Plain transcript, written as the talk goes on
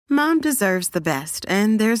Mom deserves the best,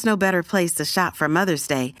 and there's no better place to shop for Mother's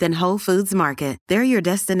Day than Whole Foods Market. They're your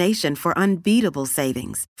destination for unbeatable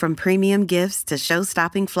savings, from premium gifts to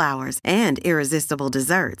show-stopping flowers and irresistible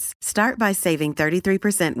desserts. Start by saving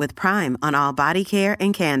 33% with Prime on all body care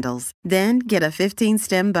and candles. Then get a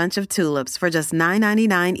 15-stem bunch of tulips for just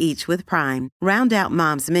 $9.99 each with Prime. Round out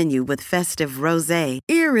Mom's menu with festive rosé,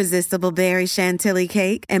 irresistible berry chantilly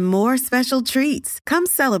cake, and more special treats. Come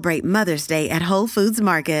celebrate Mother's Day at Whole Foods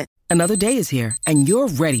Market. Another day is here, and you're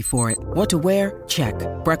ready for it. What to wear? Check.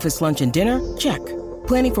 Breakfast, lunch, and dinner? Check.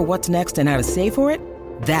 Planning for what's next and how to save for it?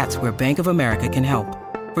 That's where Bank of America can help.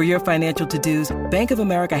 For your financial to-dos, Bank of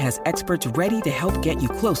America has experts ready to help get you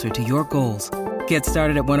closer to your goals. Get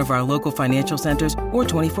started at one of our local financial centers or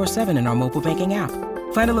 24/7 in our mobile banking app.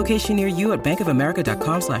 Find a location near you at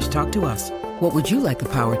bankofamerica.com/talktous. What would you like the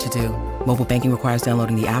power to do? Mobile banking requires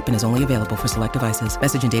downloading the app and is only available for select devices.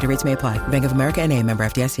 Message and data rates may apply. Bank of America N.A., member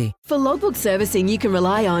FDIC. For logbook servicing you can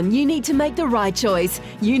rely on, you need to make the right choice.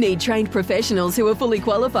 You need trained professionals who are fully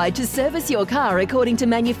qualified to service your car according to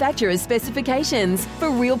manufacturer's specifications.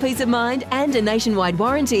 For real peace of mind and a nationwide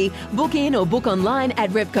warranty, book in or book online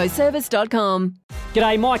at repcoservice.com.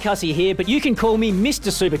 G'day, Mike Hussey here, but you can call me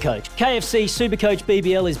Mr. Supercoach. KFC Supercoach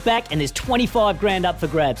BBL is back and there's 25 grand up for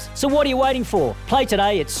grabs. So what are you waiting for? Play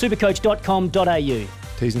today at supercoach.com.au.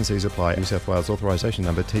 T's and C's apply. New South Wales authorisation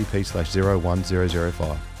number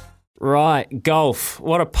TP/01005. Right, golf.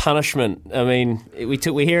 What a punishment. I mean,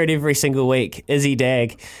 we hear it every single week. Izzy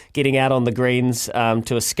Dag getting out on the greens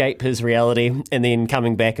to escape his reality and then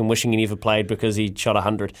coming back and wishing he never played because he shot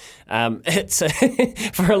 100. It's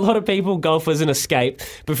for a lot of people, golf is an escape.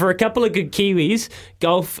 But for a couple of good Kiwis,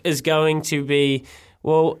 golf is going to be,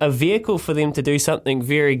 well, a vehicle for them to do something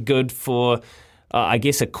very good for I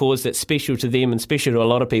guess a cause that's special to them and special to a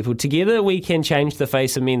lot of people. Together we can change the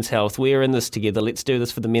face of men's health. We're in this together. Let's do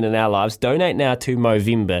this for the men in our lives. Donate now to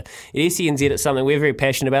Movember. At SENZ, it's something we're very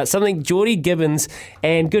passionate about, something Geordie Gibbons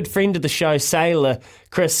and good friend of the show, sailor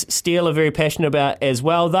Chris Steele, are very passionate about as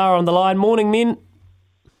well. They're on the line. Morning, men.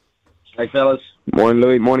 Hey, fellas. Morning,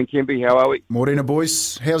 Louis. Morning, Kempy. How are we? Morning,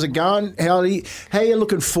 boys. How's it going? How are you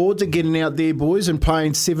looking forward to getting out there, boys, and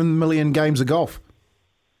playing 7 million games of golf?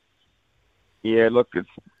 Yeah, look, it's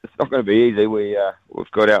not going to be easy.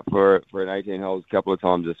 We've got out for an 18 holes a couple of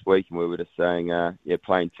times this week, and we were just saying,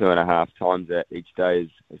 playing 2.5 times that each day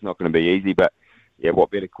is not going to be easy. But yeah,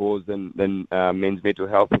 what better cause than men's mental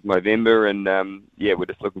health with Movember, and we're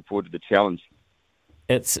just looking forward to the challenge.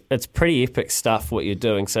 It's pretty epic stuff what you're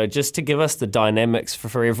doing. So just to give us the dynamics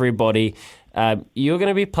for everybody, you're going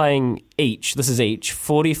to be playing each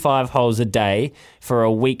 45 holes a day for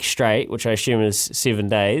a week straight, which I assume is 7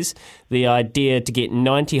 days. The idea to get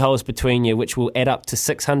 90 holes between you, which will add up to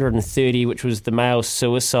 630, which was the male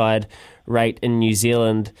suicide rate in New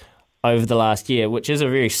Zealand over the last year, which is a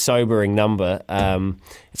very sobering number.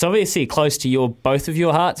 It's obviously close to both of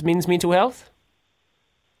your hearts, men's mental health.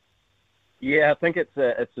 Yeah, I think it's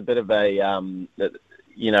a bit of a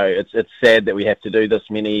it's sad that we have to do this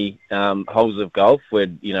many holes of golf.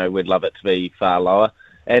 We'd love it to be far lower,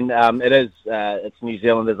 and it's New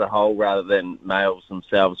Zealand as a whole rather than males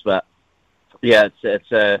themselves. But yeah,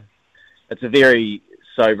 it's a very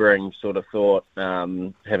sobering sort of thought,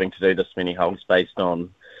 having to do this many holes based on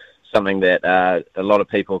something that a lot of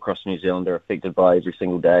people across New Zealand are affected by every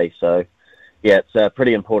single day. So yeah, it's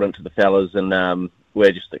pretty important to the fellas, and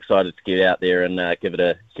we're just excited to get out there and give it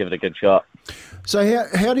a good shot. So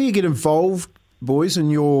how do you get involved, boys, in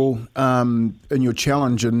your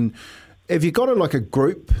challenge? And have you got a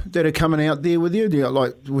group that are coming out there with you? You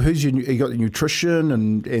got the nutrition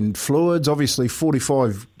and fluids? Obviously,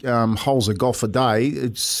 45 holes of golf a day.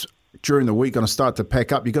 It's during the week going to start to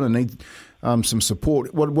pack up. You're going to need some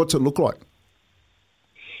support. What's it look like?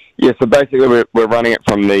 Yeah, so basically we're running it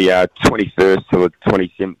from the 21st to the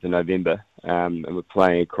 27th of November, and we're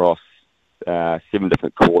playing across 7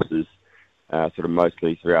 different courses, sort of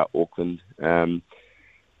mostly throughout Auckland.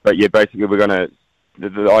 But yeah, basically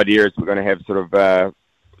the idea is we're going to have sort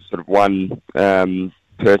of one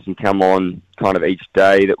person come on kind of each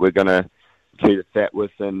day that we're going to chew the fat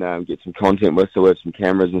with and get some content with. So we have some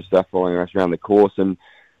cameras and stuff following us around the course, and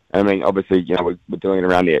I mean, obviously, we're doing it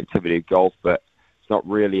around the activity of golf, but not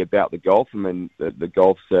really about the golf. I mean, the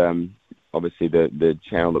golf's obviously the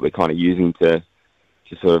channel that we're kind of using to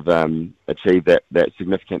sort of achieve that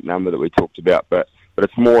significant number that we talked about. But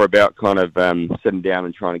it's more about kind of sitting down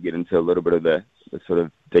and trying to get into a little bit of the sort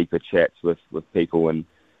of deeper chats with people. And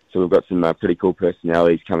so we've got some pretty cool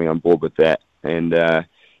personalities coming on board with that. And I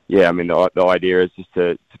mean, the idea is just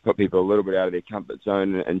to put people a little bit out of their comfort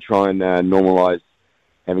zone and try and normalise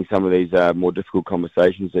having some of these more difficult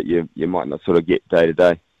conversations that you might not sort of get day to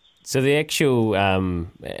day. So the actual,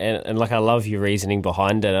 and like I love your reasoning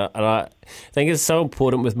behind it, and I think it's so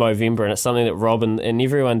important with Movember, and it's something that Rob and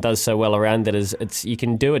everyone does so well around that is you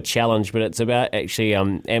can do a challenge, but it's about actually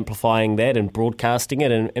amplifying that and broadcasting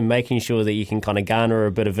it and making sure that you can kind of garner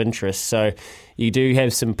a bit of interest. So you do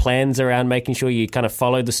have some plans around making sure you kind of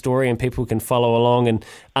follow the story and people can follow along and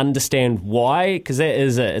understand why, because that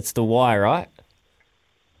is it. It's the why, right?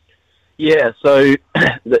 Yeah, so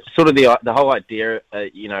the whole idea,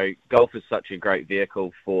 golf is such a great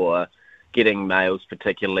vehicle for getting males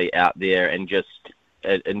particularly out there and just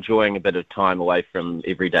enjoying a bit of time away from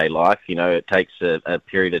everyday life. It takes a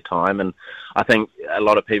period of time, and I think a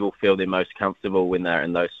lot of people feel they're most comfortable when they're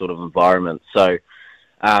in those sort of environments. So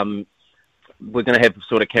we're going to have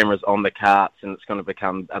sort of cameras on the carts, and it's going to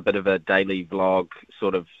become a bit of a daily vlog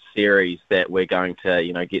sort of series that we're going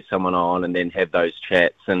to, get someone on and then have those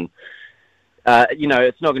chats. And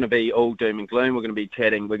it's not going to be all doom and gloom. We're going to be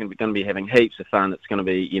chatting. We're going to be having heaps of fun. It's going to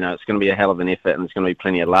be, it's going to be a hell of an effort, and there's going to be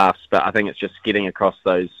plenty of laughs. But I think it's just getting across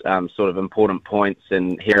those sort of important points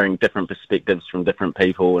and hearing different perspectives from different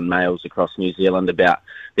people and males across New Zealand about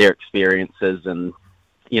their experiences and,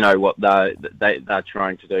 what they're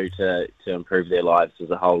trying to do to improve their lives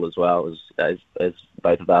as a whole, as well as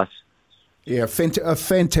both of us. Yeah, a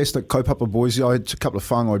fantastic kaupapa, boys. I had a couple of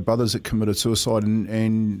whāngai brothers that committed suicide,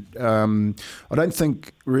 and I don't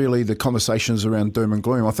think really the conversations around doom and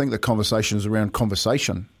gloom. I think the conversations around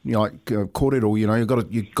conversation. Like kōrero,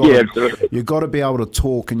 you've got to be able to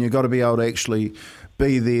talk, and you've got to be able to actually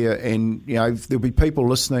be there. And there'll be people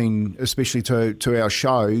listening, especially to our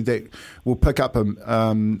show, that will pick up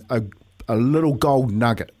a little gold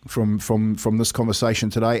nugget from this conversation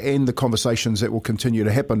today and the conversations that will continue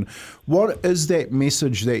to happen. What is that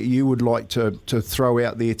message that you would like to throw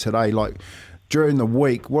out there today? Like during the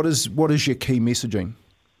week, what is your key messaging?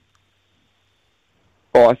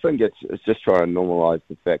 Well, I think it's just trying to normalise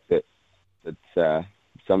the fact that it's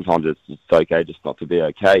sometimes it's okay just not to be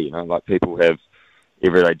okay. Like people have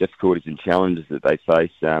everyday difficulties and challenges that they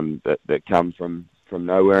face that come from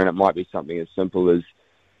nowhere, and it might be something as simple as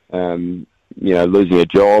losing a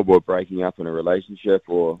job or breaking up in a relationship,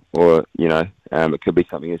 or it could be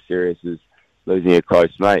something as serious as losing a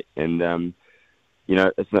close mate. And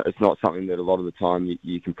it's not something that a lot of the time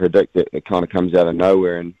you can predict. It kind of comes out of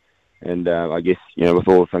nowhere. And I guess with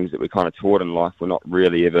all the things that we're kind of taught in life, we're not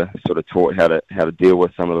really ever sort of taught how to deal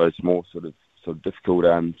with some of those more sort of difficult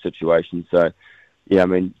situations. So yeah,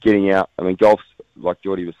 getting out. Golf's, like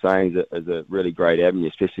Geordie was saying, is a really great avenue,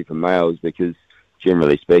 especially for males, because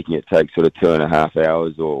generally speaking, it takes sort of 2.5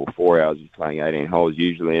 hours or 4 hours of playing 18 holes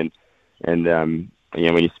usually, and when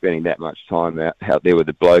you're spending that much time out there with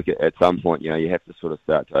the bloke, at some point, you have to sort of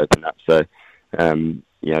start to open up. So,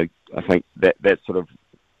 I think that's sort of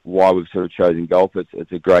why we've sort of chosen golf.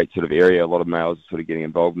 It's a great sort of area. A lot of males are sort of getting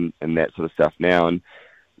involved in that sort of stuff now, and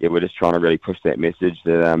we're just trying to really push that message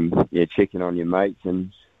that check in on your mates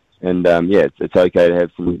and it's okay to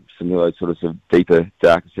have some of those sort of deeper,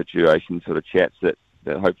 darker situations, sort of chats that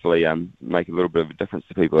hopefully make a little bit of a difference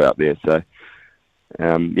to people out there. So,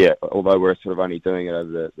 although we're sort of only doing it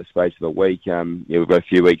over the space of a week, we've got a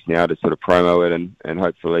few weeks now to sort of promo it and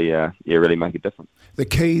hopefully, really make a difference. The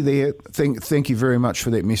key there, thank you very much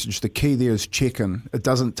for that message. The key there is check-in. It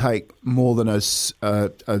doesn't take more than a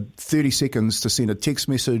 30 seconds to send a text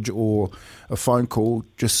message or a phone call.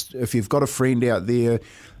 Just if you've got a friend out there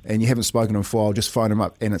and you haven't spoken to them for a while, just phone them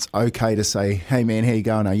up, and it's okay to say, hey man, how you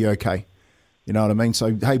going? Are you okay? You know what I mean?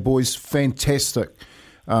 So, hey boys, fantastic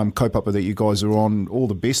kaupapa that you guys are on. All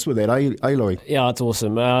the best with that, eh Louis? Yeah, it's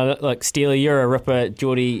awesome. Like Steely, you're a ripper.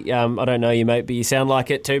 Geordie, I don't know you, mate, but you sound like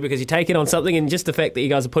it too, because you take it on something, and just the fact that you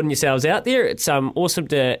guys are putting yourselves out there, it's awesome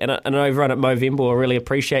to, and over at Movember, I really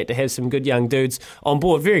appreciate to have some good young dudes on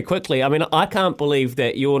board very quickly. I can't believe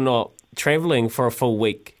that you're not travelling for a full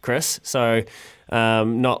week, Chris. So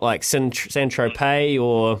not like Saint-Tropez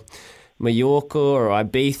or Mallorca or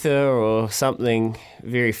Ibiza or something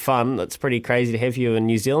very fun. That's pretty crazy to have you in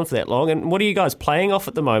New Zealand for that long. And what are you guys playing off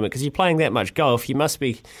at the moment? Because you're playing that much golf, you must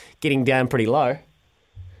be getting down pretty low.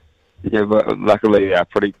 Yeah, but luckily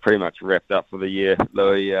pretty much wrapped up for the year,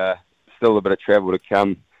 Louis. Still a bit of travel to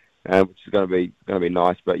come, which is going to be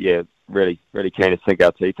nice. But yeah, really keen to sink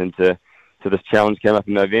our teeth into this challenge coming up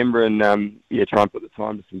in November, and try and put the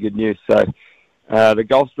time to some good news. So the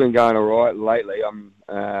golf's been going all right lately.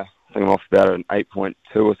 I think I'm off about an 8.2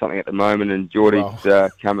 or something at the moment, and Geordie's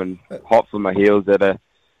coming hot from my heels at an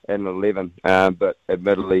 11. But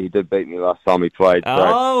admittedly, he did beat me last time we played.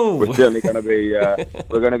 So we're certainly going to be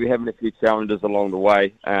we're going to be having a few challenges along the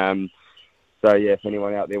way. So yeah, if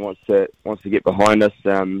anyone out there wants to get behind us,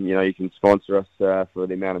 you can sponsor us for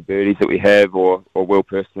the amount of birdies that we have, or we'll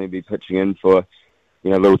personally be pitching in for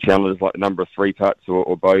little challenges like the number of 3 putts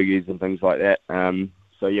or bogeys and things like that.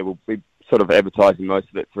 So yeah, we'll be sort of advertising most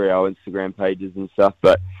of it through our Instagram pages and stuff.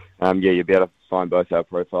 But you'll be able to find both our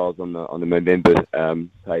profiles on the Movember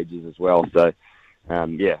pages as well. So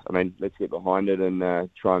let's get behind it and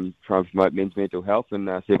try and promote men's mental health and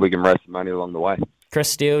see if we can raise some money along the way. Chris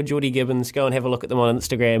Steele, Geordie Gibbons, go and have a look at them on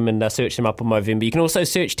Instagram and search them up on Movember. You can also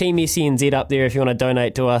search Team SENZ up there if you want to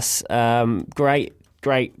donate to us.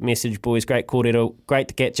 Great message, boys. Great kōrero. Great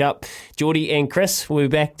to catch up. Geordie and Chris, we'll be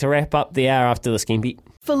back to wrap up the hour after this, Kempi.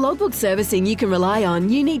 For logbook servicing you can rely on,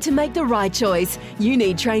 you need to make the right choice. You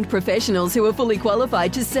need trained professionals who are fully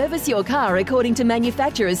qualified to service your car according to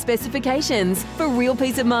manufacturer's specifications. For real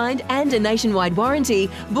peace of mind and a nationwide warranty,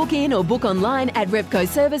 book in or book online at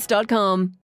repcoservice.com.